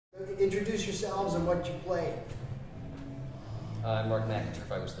Introduce yourselves and what you played. I'm Mark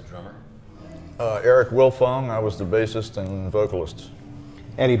McIntyre. I was the drummer. Eric Wilfong, I was the bassist and vocalist.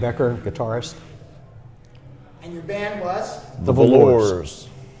 Eddie Becker, guitarist. And your band was? The Velours.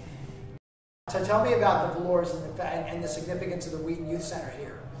 So tell me about the Velours and the significance of the Wheaton Youth Center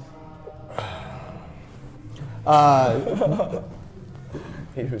here.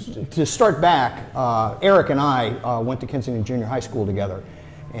 To start back, Eric and I went to Kensington Junior High School together,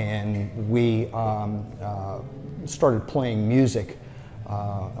 and we started playing music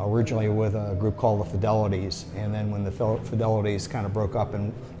originally with a group called the Fidelities, and then when the Fidelities kind of broke up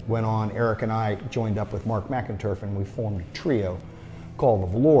and went on, Eric and I joined up with Mark McIntyre and we formed a trio called the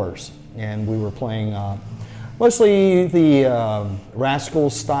Velours, and we were playing mostly the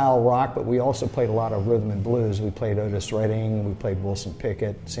Rascals style rock, but we also played a lot of rhythm and blues. We played Otis Redding, we played Wilson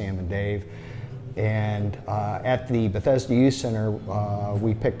Pickett, Sam and Dave. And at the Bethesda Youth Center,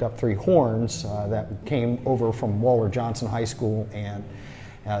 we picked up 3 horns that came over from Waller Johnson High School and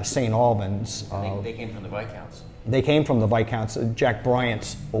St. Albans. They came from the Viscounts. They came from the Viscounts, Jack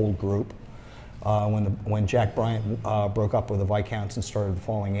Bryant's old group. When Jack Bryant broke up with the Viscounts and started the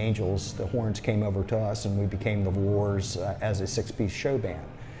Falling Angels, the horns came over to us and we became the Velours as a 6-piece show band.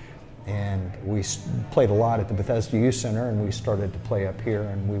 And we played a lot at the Bethesda Youth Center, and we started to play up here,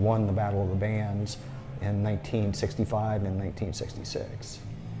 and we won the Battle of the Bands in 1965 and 1966.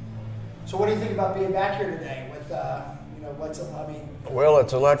 So what do you think about being back here today with, you know, what's, I mean? Well,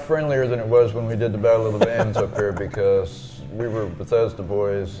 it's a lot friendlier than it was when we did the Battle of the Bands up here, because we were Bethesda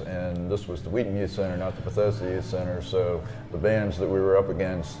boys, and this was the Wheaton Youth Center, not the Bethesda Youth Center, so the bands that we were up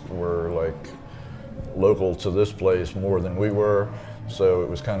against were like local to this place more than we were. So it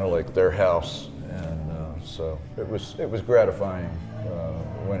was kind of like their house, and so it was gratifying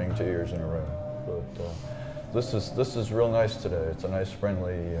winning 2 years in a row. But this is real nice today. It's a nice,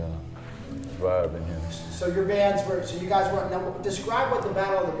 friendly vibe in here. So your bands were, so you guys were, now describe what the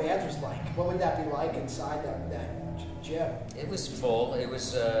Battle of the Bands was like. What would that be like inside that gym? It was full. It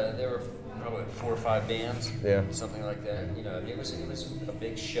was there were probably 4 or 5 bands. Yeah. Something like that. You know, it was a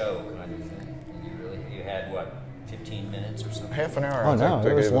big show kind of thing. And you had what? 15 minutes or something? Half an hour. Oh no,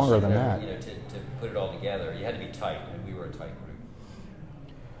 it was longer than that. You know, to put it all together, you had to be tight, and we were a tight group.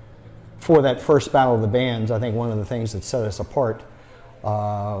 For that first Battle of the Bands, I think one of the things that set us apart,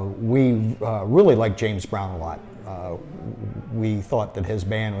 we really liked James Brown a lot. We thought that his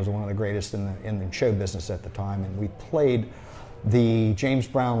band was one of the greatest in the show business at the time, and we played the James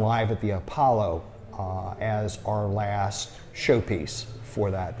Brown live at the Apollo as our last showpiece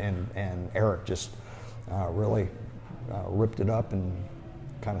for that, and Eric just really ripped it up and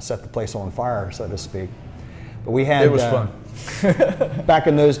kind of set the place on fire, so to speak. But we had, it was fun. Back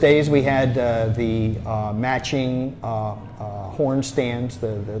in those days, we had the matching horn stands,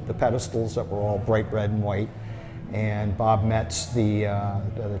 the pedestals that were all bright red and white. And Bob Metz,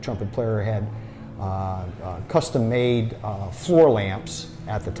 the trumpet player, had custom-made floor lamps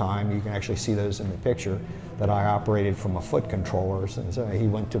at the time. You can actually see those in the picture, that I operated from a foot controller. And so he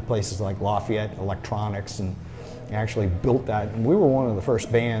went to places like Lafayette Electronics and actually built that. And we were one of the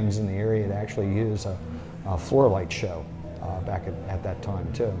first bands in the area to actually use a floor light show back at that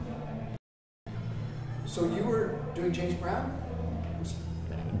time too. So you were doing James Brown?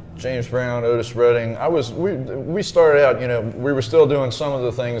 James Brown, Otis Redding. We started out, you know, we were still doing some of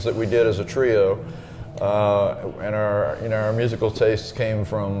the things that we did as a trio. And our musical tastes came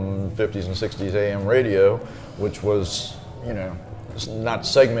from 50s and 60s AM radio, which was, you know, not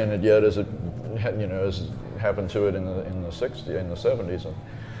segmented yet as it happened to it in the 60s, in the 70s,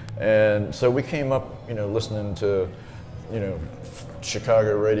 and so we came up, you know, listening to, you know,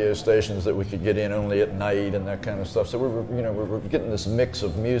 Chicago radio stations that we could get in only at night and that kind of stuff. So we were getting this mix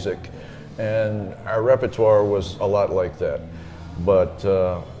of music, and our repertoire was a lot like that, but.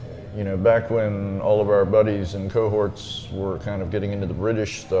 You know, back when all of our buddies and cohorts were kind of getting into the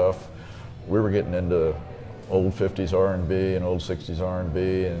British stuff, we were getting into old 50s R&B and old 60s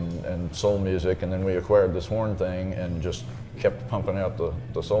R&B and soul music, and then we acquired this horn thing and just kept pumping out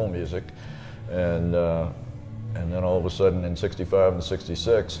the soul music. And then all of a sudden in 65 and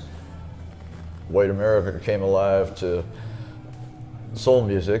 66, white America came alive to soul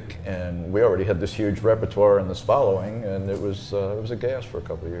music, and we already had this huge repertoire and this following, and it was a gas for a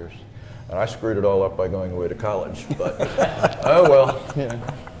couple of years. And I screwed it all up by going away to college, but oh well. Yeah.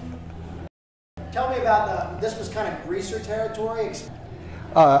 Tell me about this was kind of greaser territory?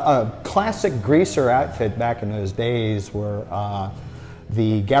 A classic greaser outfit back in those days were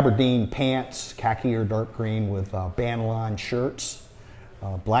the gabardine pants, khaki or dark green, with bandline shirts,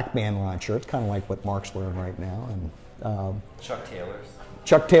 black bandline shirts, kind of like what Mark's wearing right now. And Chuck Taylors.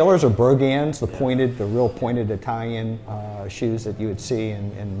 Chuck Taylors or Brogans, the real pointed Italian shoes that you would see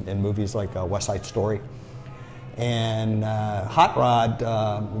in movies like West Side Story. And hot rod,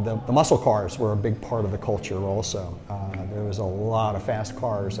 the muscle cars were a big part of the culture also. There was a lot of fast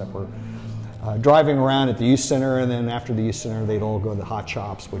cars that were driving around at the youth center, and then after the youth center, they'd all go to the Hot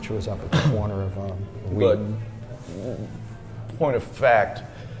Shops, which was up at the corner of Wheaton. But point of fact,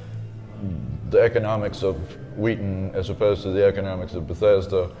 the economics of Wheaton, as opposed to the economics of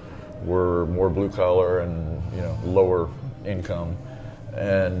Bethesda, were more blue collar and lower income,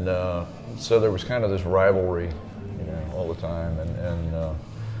 and so there was kind of this rivalry, all the time. And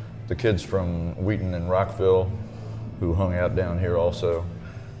the kids from Wheaton and Rockville, who hung out down here also,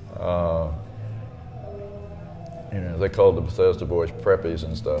 they called the Bethesda boys preppies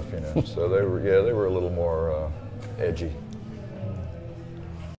and stuff, So they were a little more edgy.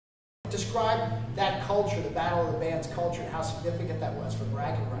 Describe that culture, the Battle of the Bands culture, and how significant that was for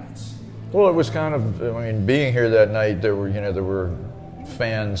bragging rights. Well, it was kind of, being here that night, there were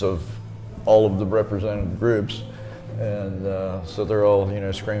fans of all of the represented groups, and so they're all,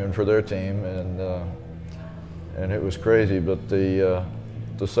 screaming for their team, and it was crazy. But the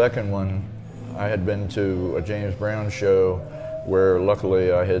second one, I had been to a James Brown show where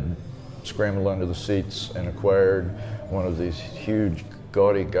luckily I had scrambled under the seats and acquired one of these huge,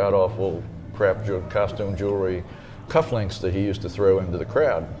 gaudy, god-awful crap costume jewelry cufflinks that he used to throw into the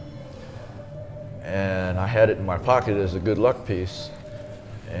crowd. And I had it in my pocket as a good luck piece.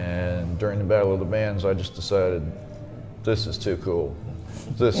 And during the Battle of the Bands, I just decided, this is too cool.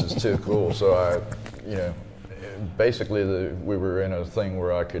 This is too cool. So I, basically we were in a thing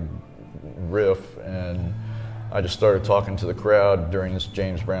where I could riff, and I just started talking to the crowd during this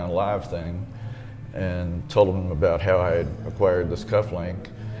James Brown live thing and told them about how I had acquired this cufflink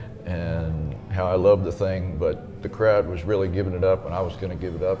and how I loved the thing, but the crowd was really giving it up, and I was going to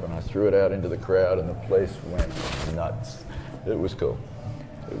give it up, and I threw it out into the crowd, and the place went nuts. It was cool.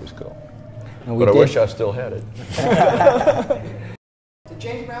 It was cool. But I wish I still had it. Did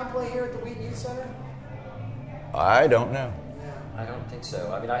James Brown play here at the Wheaton Youth Center? I don't know. I don't think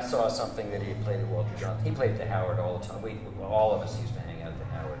so. I mean, I saw something that he had played at Walter Johnson. He played at the Howard all the time. All of us used to hang out at the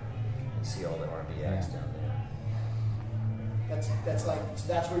Howard and see all the R&B acts down there.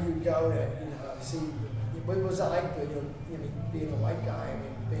 That's where you go to see. What was it like being a white guy?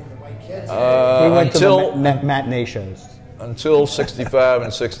 Being the white kids. We went to the matinee shows. Until '65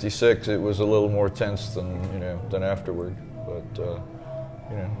 and '66, it was a little more tense than afterward. But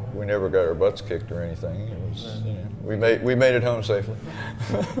we never got our butts kicked or anything. It was, we made it home safely.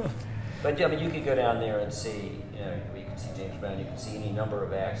 But you could go down there and see, you could see James Brown. You could see any number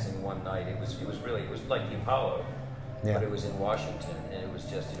of acts in one night. It was like the Apollo, but it was in Washington, and it was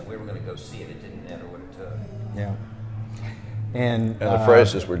just we were going to go see it. It didn't matter what it took. Yeah. And the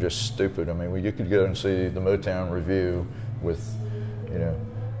prices were just stupid. I mean, you could go and see the Motown Review with,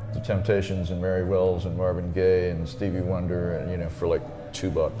 the Temptations and Mary Wells and Marvin Gaye and Stevie Wonder, and for like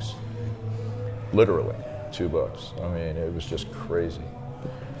 $2, literally $2. I mean, it was just crazy.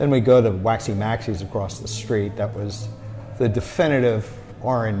 Then we go to Waxy Maxie's across the street. That was the definitive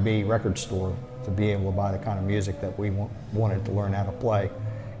R&B record store to be able to buy the kind of music that we wanted to learn how to play.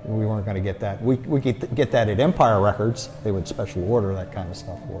 We weren't going to get that. We could get that at Empire Records. They would special order that kind of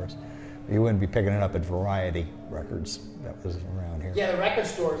stuff for us. You wouldn't be picking it up at Variety Records that was around here. Yeah, the record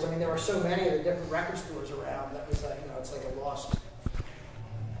stores. I mean, there were so many of the different record stores around. That was it's like a lost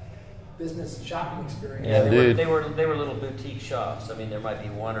business and shopping experience. Yeah, they were little boutique shops. I mean, there might be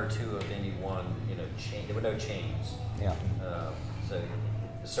one or two of any one chain. There were no chains. Yeah. So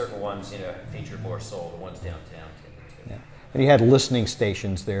certain ones featured more soul. The ones downtown tended to. Yeah. And you had listening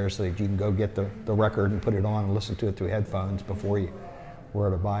stations there, so that you can go get the record and put it on and listen to it through headphones before you were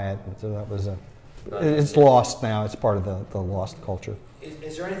to buy it. And so that was it's lost now. It's part of the lost culture.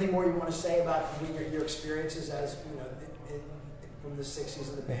 Is there anything more you want to say about your experiences as from the '60s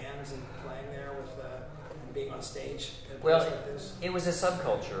and the bands and playing there with and being on stage? Like this? It was a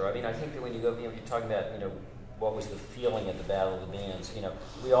subculture. I mean, I think that when you go, you're talking about what was the feeling at the Battle of the Bands.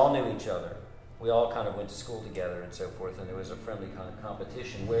 We all knew each other. We all kind of went to school together and so forth, and there was a friendly kind of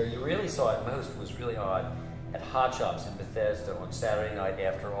competition. Where you really saw it most was really odd at Hot Shops in Bethesda on Saturday night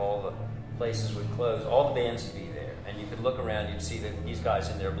after all the places would close. All the bands would be there, and you could look around, you'd see that these guys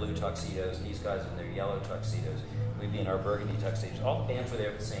in their blue tuxedos, and these guys in their yellow tuxedos, we'd be in our burgundy tuxedos. All the bands were there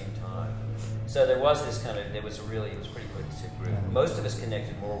at the same time. So there was this kind of, it was pretty cohesive group. Most of us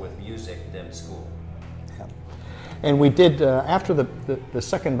connected more with music than school. Yeah. And we did, after the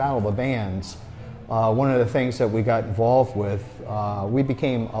second Battle of the Bands, one of the things that we got involved with, we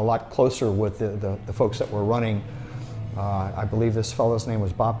became a lot closer with the folks that were running I believe this fellow's name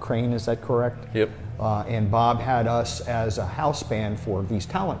was Bob Crane, is that correct? Yep. And Bob had us as a house band for these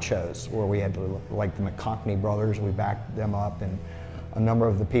talent shows where we had like the McConkey brothers, we backed them up, and a number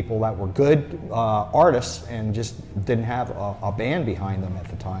of the people that were good artists and just didn't have a band behind them at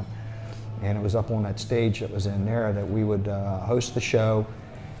the time. And it was up on that stage that was in there that we would host the show.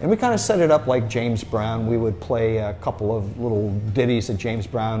 And we kind of set it up like James Brown. We would play a couple of little ditties that James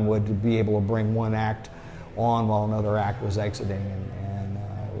Brown would be able to bring one act on while another act was exiting. And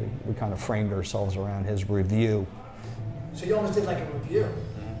we kind of framed ourselves around his review. So you almost did like a review.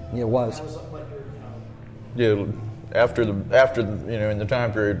 It was. That was what you're, Yeah, after in the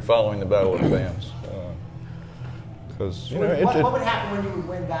time period following the Battle of the Bands, because what would happen when you would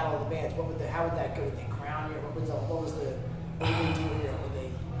win Battle of the Bands? How would that go? Would they crown you? What would they do here? Would they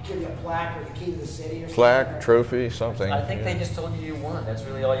give you a plaque or the key to the city or something? plaque, trophy, something. I think they just told you won. That's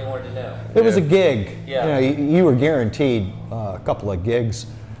really all you wanted to know. It was a gig. Yeah. You were guaranteed a couple of gigs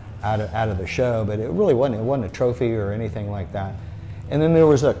out of the show, but it really wasn't. It wasn't a trophy or anything like that. And then there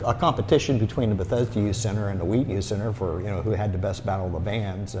was a competition between the Bethesda Youth Center and the Wheat Youth Center for who had the best Battle of the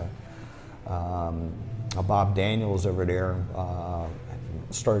Bands. Bob Daniels over there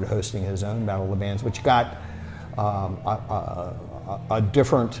started hosting his own Battle of the Bands, which got a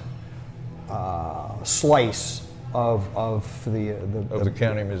different slice of the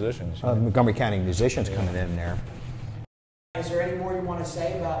county musicians. Montgomery County musicians coming in there. Is there any more you want to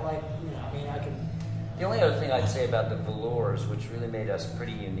say about The only other thing I'd say about the Velours, which really made us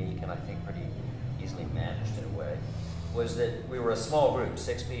pretty unique and I think pretty easily managed in a way, was that we were a small group,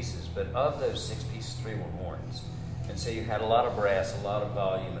 6 pieces, but of those 6 pieces, 3 were horns. And so you had a lot of brass, a lot of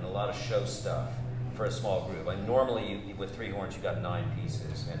volume, and a lot of show stuff for a small group. Like normally, with 3 horns, you got 9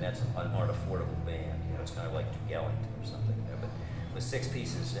 pieces, and that's an unaffordable band. It's kind of like Duke Ellington or something. But with 6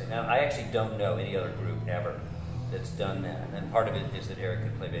 pieces, now I actually don't know any other group ever that's done that. And part of it is that Eric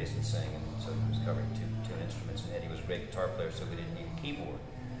could play bass and sing, and so he was covering two instruments, and Eddie was a great guitar player, so we didn't need a keyboard.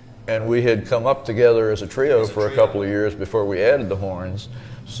 And we had come up together as a trio for a couple of years before we added the horns.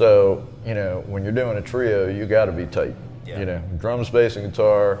 So, when you're doing a trio, you got to be tight. Yeah. Drums, bass, and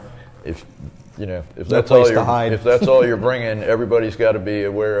guitar. If that's all you're bringing, everybody's got to be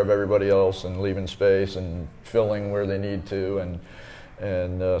aware of everybody else and leaving space and filling where they need to.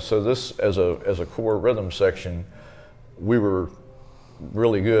 And so this, as a core rhythm section, we were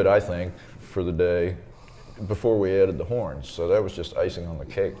really good, I think, for the day, before we added the horns. So that was just icing on the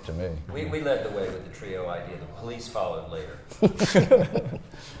cake to me. We led the way with the trio idea. The police followed later.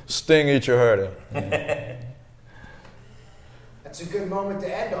 Sting, eat your heart out. That's a good moment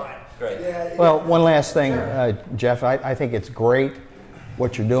to end on. Great. Yeah, Well, one last thing, Jeff. I think it's great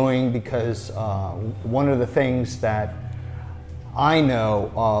what you're doing because one of the things that I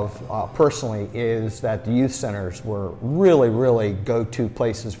know of personally is that the youth centers were really, really go-to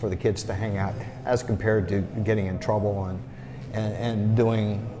places for the kids to hang out as compared to getting in trouble and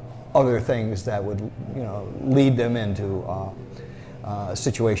doing other things that would lead them into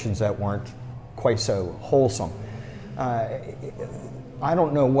situations that weren't quite so wholesome. I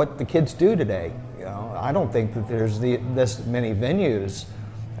don't know what the kids do today. I don't think that there's this many venues.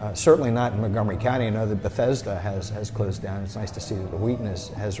 Certainly not in Montgomery County. I know that Bethesda has closed down. It's nice to see that the Wheaton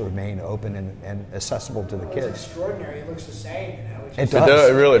has remained open and accessible to the kids. It's extraordinary. It looks the same. It does.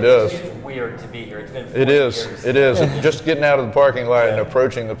 It really does. It's weird to be here. It's been 40 It is. years. It is. Just getting out of the parking lot and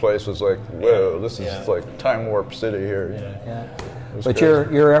approaching the place was like, whoa, this is like time warp city here. Yeah. was But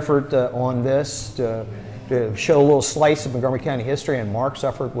crazy. your effort on this to show a little slice of Montgomery County history and Mark's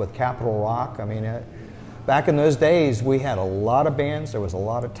effort with Capitol Rock, I mean, back in those days, we had a lot of bands. There was a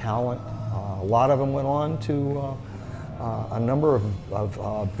lot of talent. A lot of them went on to a number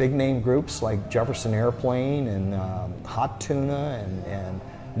of big-name groups like Jefferson Airplane and Hot Tuna and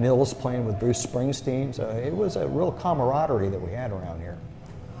Nils playing with Bruce Springsteen. So it was a real camaraderie that we had around here.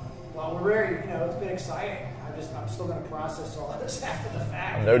 Well, we're very, it's been exciting. I'm still going to process all of this after the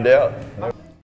fact. No doubt.